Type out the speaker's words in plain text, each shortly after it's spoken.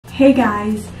Hey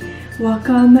guys,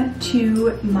 welcome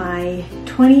to my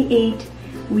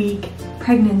 28-week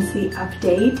pregnancy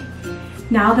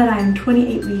update. Now that I'm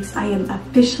 28 weeks, I am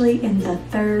officially in the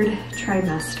third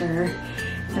trimester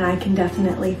and I can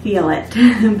definitely feel it.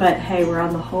 But hey, we're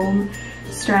on the home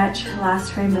stretch,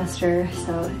 last trimester,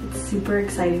 so it's super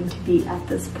exciting to be at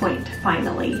this point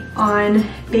finally. On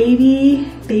baby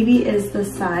is the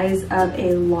size of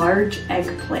a large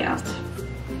eggplant.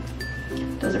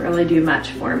 Doesn't really do much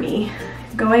for me.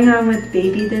 Going on with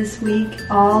baby this week,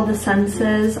 all the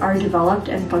senses are developed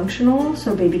and functional,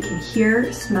 so baby can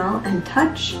hear, smell, and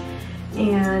touch.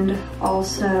 And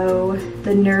also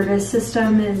the nervous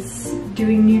system is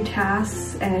doing new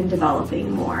tasks and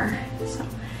developing more. So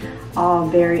all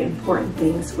very important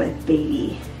things with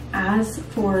baby. As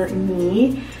for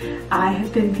me, I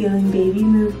have been feeling baby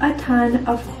move a ton.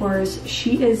 Of course,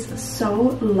 she is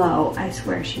so low. I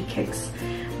swear she kicks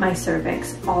my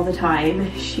cervix all the time.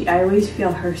 I always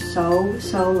feel her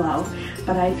so low,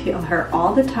 but I feel her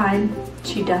all the time.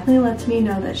 She definitely lets me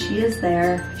know that she is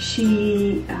there.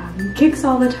 She kicks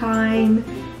all the time.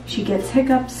 She gets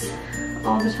hiccups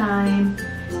all the time.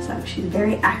 So she's a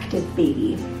very active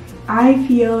baby. I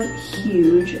feel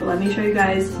huge. Let me show you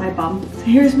guys my bump. So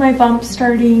here's my bump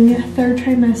starting third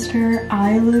trimester.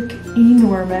 I look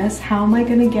enormous. How am I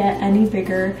gonna get any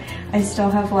bigger? I still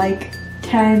have like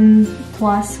 10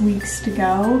 plus weeks to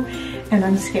go and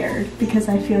I'm scared because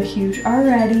I feel huge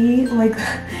already. Like,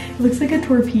 it looks like a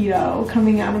torpedo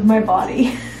coming out of my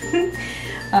body.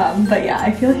 But yeah,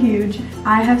 I feel huge.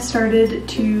 I have started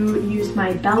to use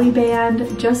my belly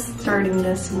band just starting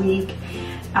this week.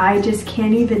 I just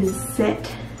can't even sit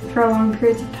for long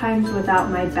periods of time without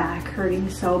my back hurting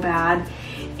so bad.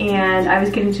 And I was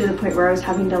getting to the point where I was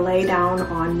having to lay down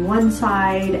on one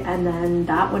side and then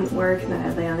that wouldn't work, and then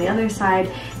I'd lay on the other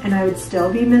side and I would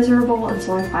still be miserable. And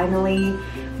so I finally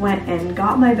went and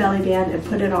got my belly band and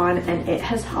put it on, and it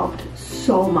has helped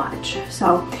so much.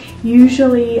 So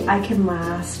usually I can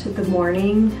last the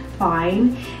morning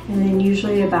fine, and then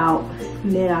usually about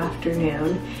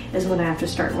mid-afternoon is when I have to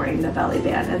start wearing the belly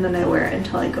band, and then I wear it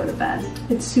until I go to bed.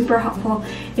 It's super helpful.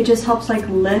 It just helps like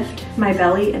lift my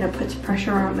belly and it puts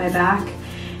pressure on my back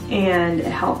and it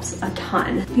helps a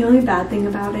ton. The only bad thing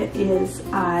about it is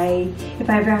if I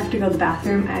ever have to go to the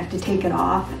bathroom, I have to take it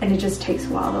off, and it just takes a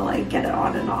while to like get it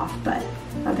on and off. But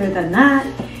other than that,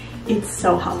 it's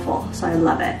so helpful, so I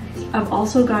love it. I've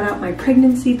also got out my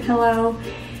pregnancy pillow.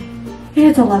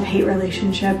 It's a love-hate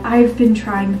relationship. I've been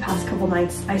trying the past couple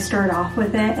nights. I start off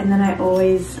with it and then I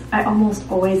almost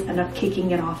always end up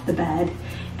kicking it off the bed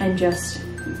and just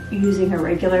using a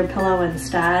regular pillow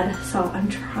instead. So I'm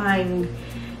trying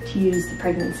to use the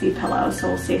pregnancy pillow, so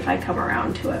we'll see if I come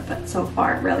around to it, but so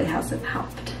far it really hasn't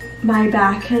helped. My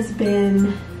back has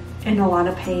been in a lot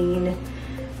of pain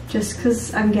just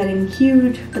because I'm getting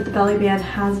huge, but the belly band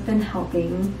has been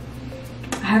helping.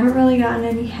 I haven't really gotten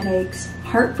any headaches.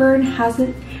 Heartburn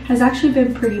has actually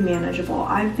been pretty manageable.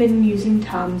 I've been using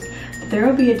Tums, but there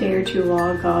will be a day or two where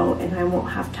I'll go and I won't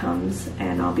have Tums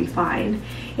and I'll be fine.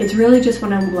 It's really just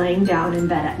when I'm laying down in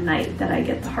bed at night that I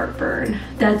get the heartburn.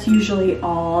 That's usually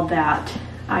all that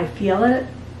I feel it.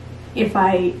 If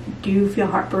I do feel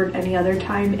heartburn any other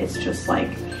time, it's just like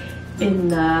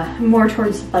more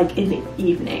towards like in the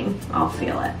evening I'll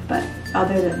feel it. But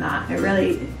other than that, it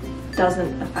really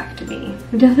doesn't affect me.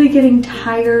 I'm definitely getting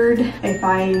tired. If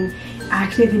I'm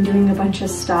active and doing a bunch of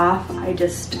stuff, I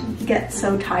just get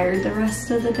so tired the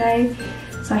rest of the day.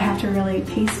 So I have to really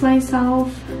pace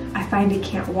myself. I find I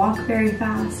can't walk very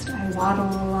fast. I waddle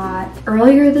a lot.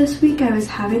 Earlier this week, I was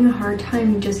having a hard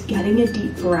time just getting a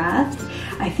deep breath.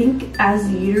 I think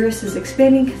as the uterus is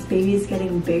expanding, because baby is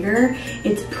getting bigger,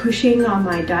 it's pushing on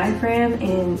my diaphragm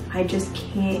and I just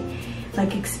can't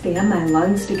like expand my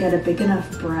lungs to get a big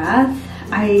enough breath.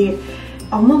 I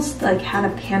almost like had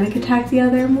a panic attack the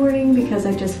other morning because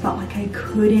I just felt like I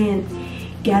couldn't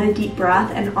get a deep breath.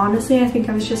 And honestly, I think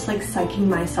I was just like psyching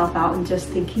myself out and just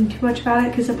thinking too much about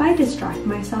it, because if I distract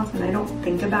myself and I don't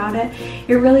think about it,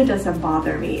 it really doesn't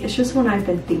bother me. It's just when I've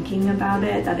been thinking about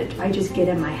it that I just get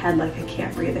in my head like I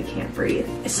can't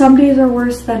breathe. Some days are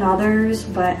worse than others,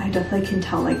 but I definitely can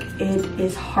tell like it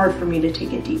is hard for me to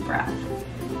take a deep breath.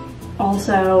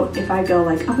 Also, if I go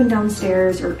like up and down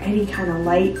stairs or any kind of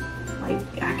light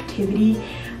like activity,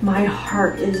 my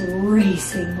heart is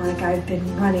racing like I've been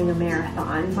running a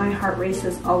marathon. My heart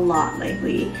races a lot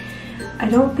lately. I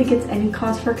don't think it's any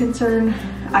cause for concern.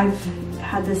 I've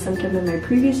had this symptom in my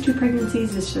previous 2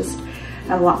 pregnancies. It's just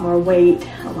a lot more weight,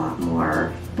 a lot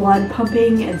more blood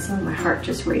pumping, and so my heart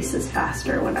just races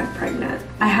faster when I'm pregnant.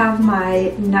 I have my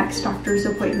next doctor's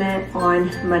appointment on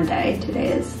Monday.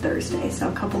 Today is Thursday, so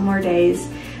a couple more days.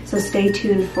 So stay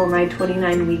tuned for my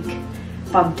 29-week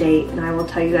Bumpdate, and I will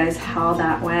tell you guys how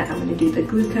that went. I'm gonna do the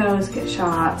glucose, get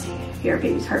shots, hear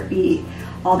baby's heartbeat,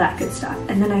 all that good stuff.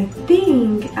 And then I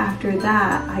think after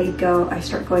that, I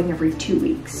start going every 2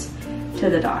 weeks to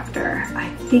the doctor. I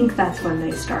think that's when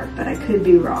they start, but I could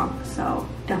be wrong. So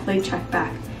definitely check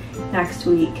back next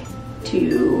week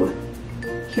to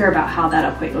hear about how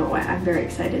that appointment went. I'm very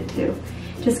excited to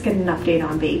just get an update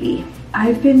on baby.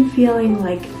 I've been feeling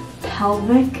like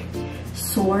pelvic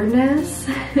soreness.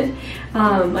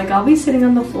 Like I'll be sitting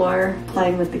on the floor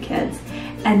playing with the kids,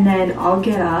 and then I'll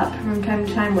get up from time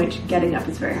to time, which getting up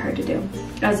is very hard to do,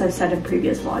 as I've said in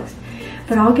previous vlogs.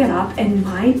 But I'll get up and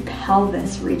my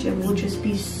pelvis region will just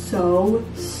be so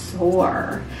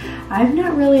sore. I've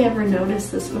not really ever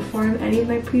noticed this before in any of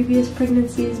my previous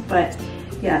pregnancies, but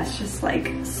yeah, it's just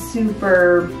like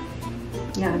super,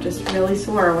 yeah, just really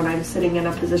sore when I'm sitting in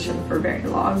a position for very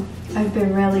long. I've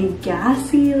been really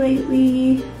gassy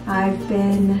lately. I've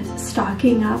been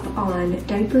stocking up on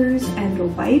diapers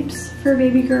and wipes for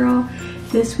baby girl.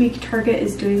 This week Target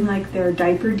is doing like their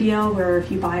diaper deal where if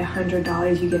you buy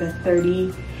 $100 you get a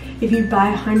 $30. If you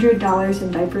buy $100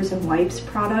 in diapers and wipes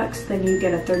products, then you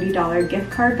get a $30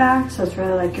 gift card back. So it's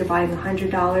really like you're buying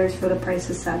 $100 for the price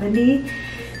of $70.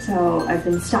 So I've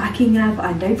been stocking up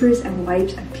on diapers and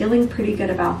wipes. I'm feeling pretty good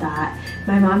about that.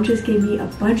 My mom just gave me a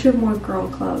bunch of more girl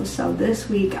clothes. So this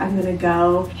week I'm gonna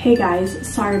go, hey guys,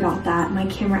 sorry about that. My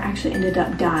camera actually ended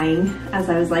up dying as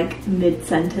I was like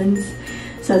mid-sentence.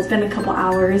 So it's been a couple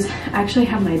hours. I actually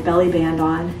have my belly band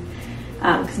on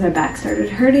because my back started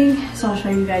hurting. So I'll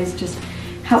show you guys just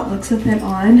how it looks with it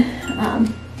on.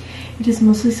 It just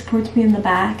mostly supports me in the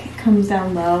back. It comes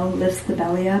down low, lifts the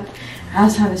belly up. I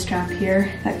also have a strap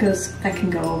here that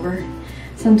can go over.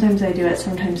 Sometimes I do it,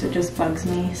 sometimes it just bugs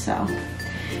me. So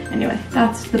anyway,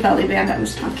 that's the belly band I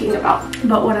was talking about.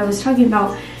 But what I was talking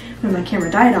about when my camera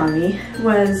died on me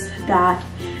was that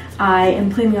I am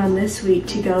planning on this week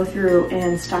to go through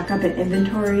and stock up an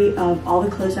inventory of all the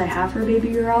clothes I have for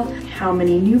baby girl, how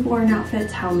many newborn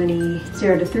outfits, how many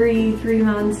 0 to 3, 3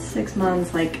 months, 6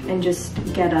 months, like, and just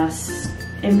get us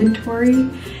inventory.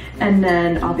 And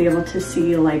then I'll be able to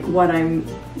see like what I'm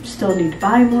still need to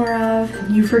buy more of.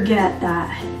 You forget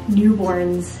that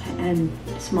newborns and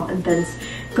small infants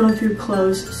go through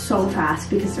clothes so fast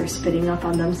because they're spitting up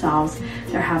on themselves.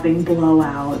 They're having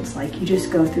blowouts. Like you just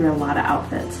go through a lot of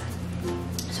outfits.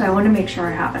 So I want to make sure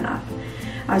I have enough.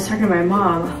 I was talking to my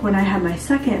mom, when I had my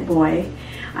second boy,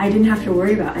 I didn't have to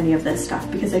worry about any of this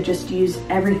stuff because I just used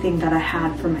everything that I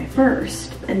had for my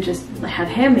first and just had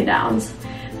hand-me-downs.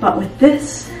 But with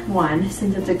this one,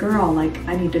 since it's a girl, like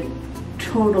I need a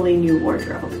totally new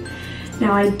wardrobe.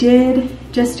 Now I did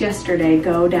just yesterday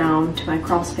go down to my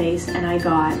crawl space and I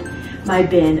got my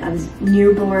bin of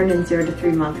newborn and 0 to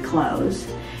 3 month clothes.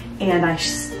 And I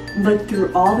looked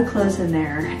through all the clothes in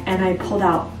there and I pulled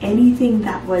out anything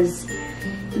that was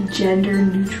gender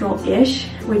neutral-ish,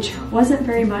 which wasn't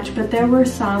very much, but there were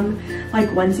some like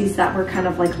onesies that were kind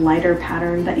of like lighter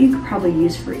pattern that you could probably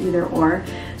use for either or.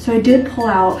 So I did pull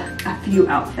out a few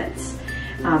outfits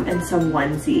and some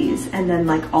onesies, and then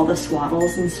like all the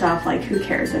swaddles and stuff, like who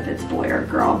cares if it's boy or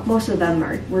girl? Most of them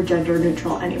were gender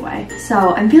neutral anyway.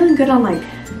 So I'm feeling good on like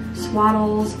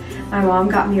swaddles. My mom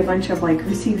got me a bunch of like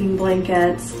receiving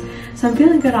blankets. So I'm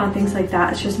feeling good on things like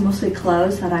that. It's just mostly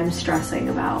clothes that I'm stressing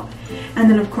about. And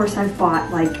then of course I've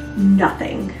bought like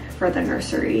nothing for the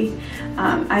nursery.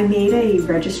 I made a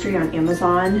registry on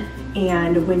Amazon,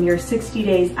 and when you're 60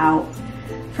 days out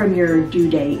from your due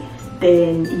date,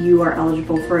 then you are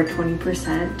eligible for a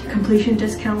 20% completion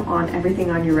discount on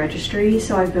everything on your registry.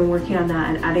 So I've been working on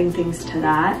that and adding things to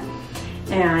that.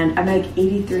 And I'm like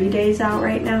 83 days out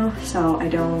right now, so I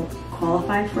don't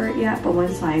qualify for it yet. But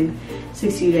once I'm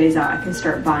 60 days out, I can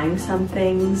start buying some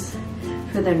things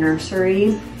for the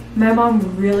nursery. My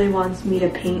mom really wants me to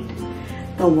paint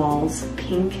the walls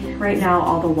pink. Right now,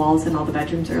 all the walls in all the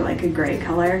bedrooms are like a gray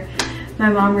color. My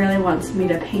mom really wants me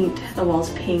to paint the walls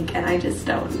pink, and I just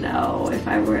don't know if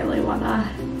I really wanna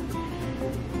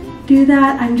do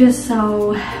that. I'm just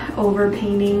so over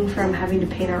painting from having to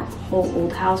paint our whole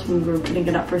old house when we were putting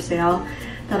it up for sale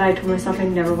that I told myself I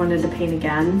never wanted to paint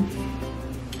again.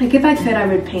 Like if I could, I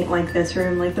would paint like this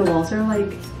room. Like the walls are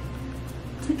like,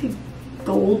 it's like a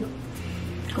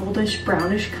goldish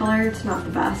brownish color. It's not the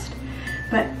best,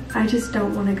 but I just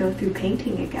don't want to go through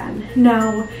painting again.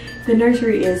 Now, the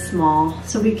nursery is small,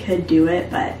 so we could do it,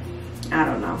 but I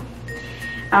don't know.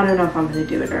 I don't know if I'm gonna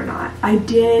do it or not. I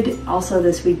did also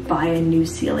this week buy a new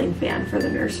ceiling fan for the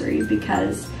nursery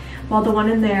because while the one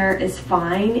in there is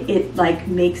fine, it like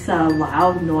makes a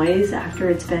loud noise after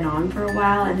it's been on for a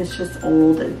while and it's just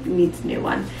old and needs a new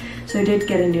one. So I did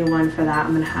get a new one for that.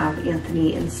 I'm gonna have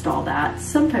Anthony install that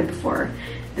sometime before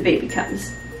the baby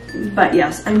comes. But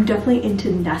yes, I'm definitely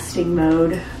into nesting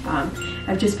mode.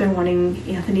 I've just been wanting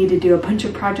Anthony to do a bunch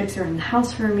of projects around the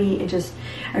house for me.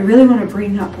 I really want to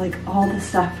bring up like all the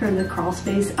stuff from the crawl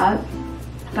space up,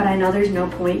 but I know there's no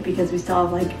point because we still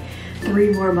have like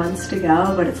 3 more months to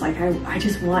go, but it's like I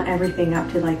just want everything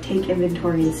up to like take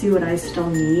inventory and see what I still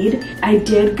need. I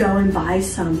did go and buy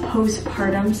some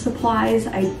postpartum supplies.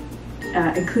 I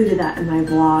included that in my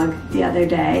vlog the other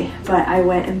day, but I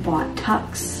went and bought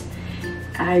tucks.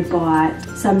 I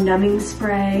bought some numbing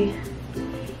spray,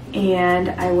 and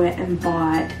I went and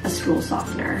bought a stool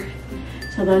softener.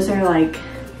 So those are like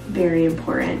very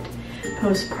important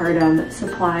postpartum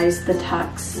supplies. The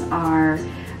tucks are,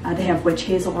 they have witch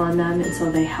hazel on them, and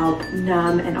so they help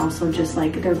numb and also just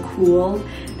like they're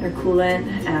coolant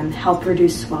and help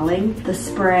reduce swelling. The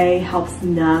spray helps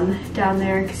numb down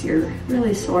there because you're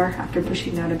really sore after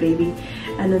pushing out a baby.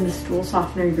 And then the stool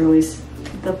softener, you're always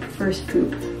the first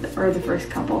poop or the first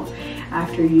couple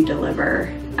after you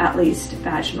deliver, at least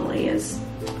vaginally, is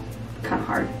kind of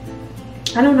hard.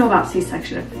 I don't know about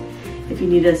C-section if you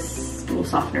need a stool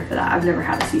softener for that. I've never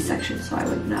had a C-section, so I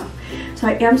wouldn't know. So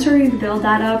I am starting to build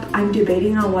that up. I'm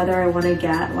debating on whether I want to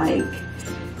get like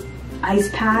ice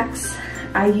packs.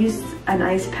 I used an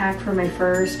ice pack for my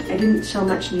first. I didn't so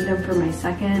much need them for my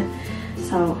second,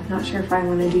 so I'm not sure if I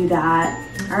want to do that.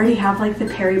 I already have like the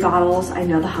Perry bottles. I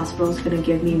know the hospital is going to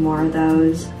give me more of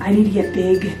those. I need to get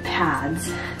big pads.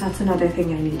 That's another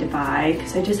thing I need to buy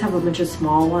because I just have a bunch of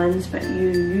small ones, but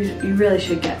you really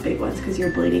should get big ones because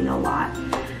you're bleeding a lot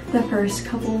the first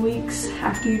couple weeks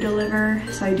after you deliver.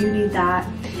 So I do need that.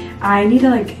 I need to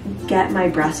like get my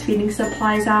breastfeeding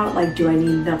supplies out. Like, do I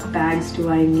need milk bags? Do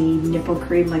I need nipple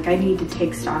cream? Like, I need to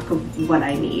take stock of what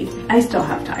I need. I still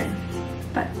have time,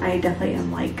 but I definitely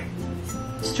am like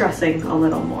stressing a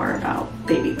little more about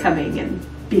baby coming and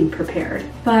being prepared.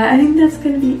 But I think that's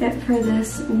gonna be it for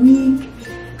this week.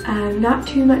 Not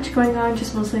too much going on,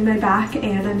 just mostly my back,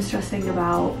 and I'm stressing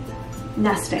about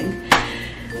nesting.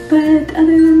 But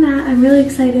other than that, I'm really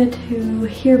excited to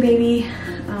hear baby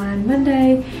on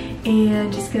Monday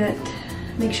and just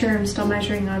make sure I'm still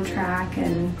measuring on track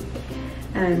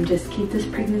and just keep this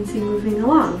pregnancy moving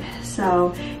along.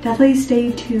 So definitely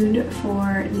stay tuned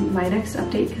for my next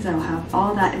update because I'll have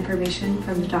all that information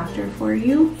from the doctor for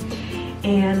you.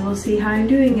 And we'll see how I'm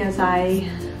doing as I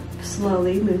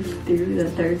slowly move through the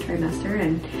 3rd trimester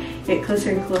and get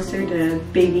closer and closer to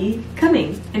baby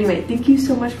coming. Anyway, thank you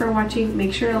so much for watching.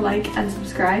 Make sure to like and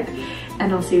subscribe,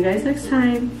 and I'll see you guys next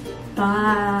time.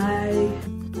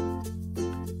 Bye.